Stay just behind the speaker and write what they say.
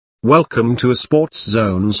Welcome to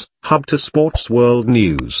ASportsZones, hub to sports world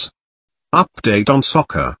news. Update on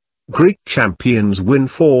soccer. Greek champions win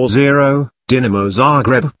 4-0, Dinamo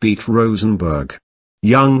Zagreb beat Rosenberg.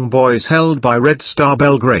 Young boys held by Red Star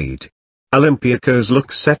Belgrade. Olympiacos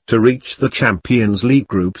look set to reach the Champions League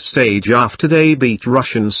group stage after they beat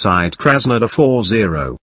Russian side Krasnodar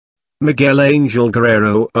 4-0. Miguel Angel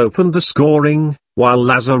Guerrero opened the scoring, while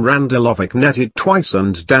Lazar Randilovic netted twice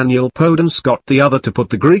and Daniel Podence got the other to put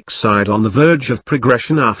the Greek side on the verge of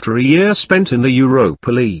progression after a year spent in the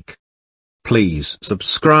Europa League. Please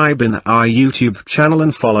subscribe in our YouTube channel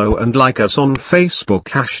and follow and like us on Facebook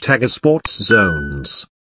 #ASportsZones.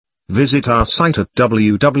 Visit our site at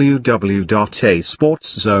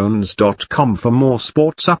www.asportszones.com for more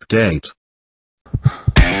sports update.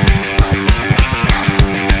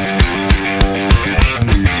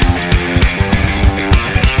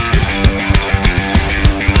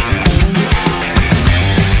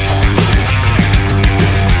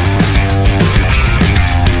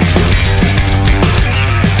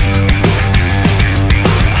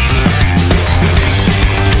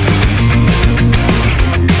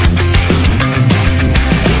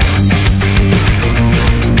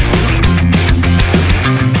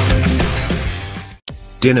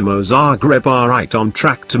 Dinamo Zagreb are right on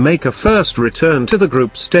track to make a first return to the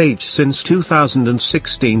group stage since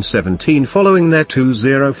 2016-17 following their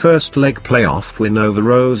 2-0 first leg playoff win over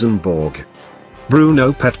Rosenberg.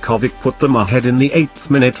 Bruno Petkovic put them ahead in the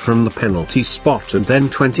 8th minute from the penalty spot, and then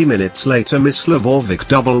 20 minutes later Mislavovic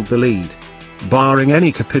doubled the lead. Barring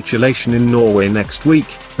any capitulation in Norway next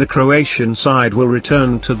week, the Croatian side will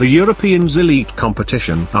return to the Europeans' elite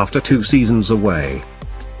competition after 2 seasons away.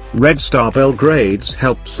 Red Star Belgrade's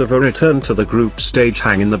hopes of a return to the group stage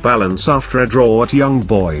hang in the balance after a draw at Young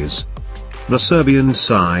Boys. The Serbian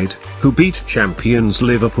side, who beat champions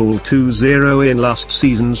Liverpool 2-0 in last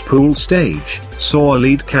season's pool stage, saw a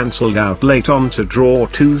lead cancelled out late on to draw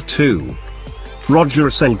 2-2. Roger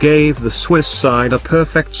Asel gave the Swiss side a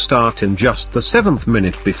perfect start in just the 7th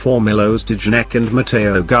minute before Milos Dejanek and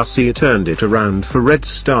Mateo Garcia turned it around for Red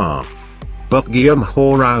Star. But Guillaume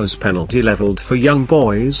Horao's penalty levelled for Young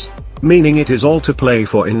Boys, meaning it is all to play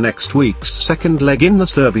for in next week's second leg in the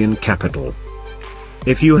Serbian capital.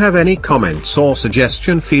 If you have any comments or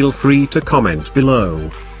suggestion, feel free to comment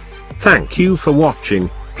below. Thank you for watching.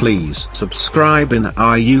 Please subscribe in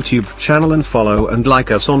our YouTube channel and follow and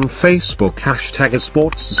like us on Facebook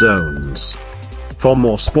 #ASportsZones. For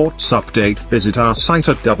more sports update, visit our site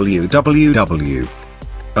at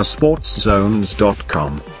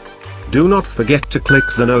www.asportszones.com. Do not forget to click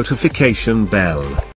the notification bell.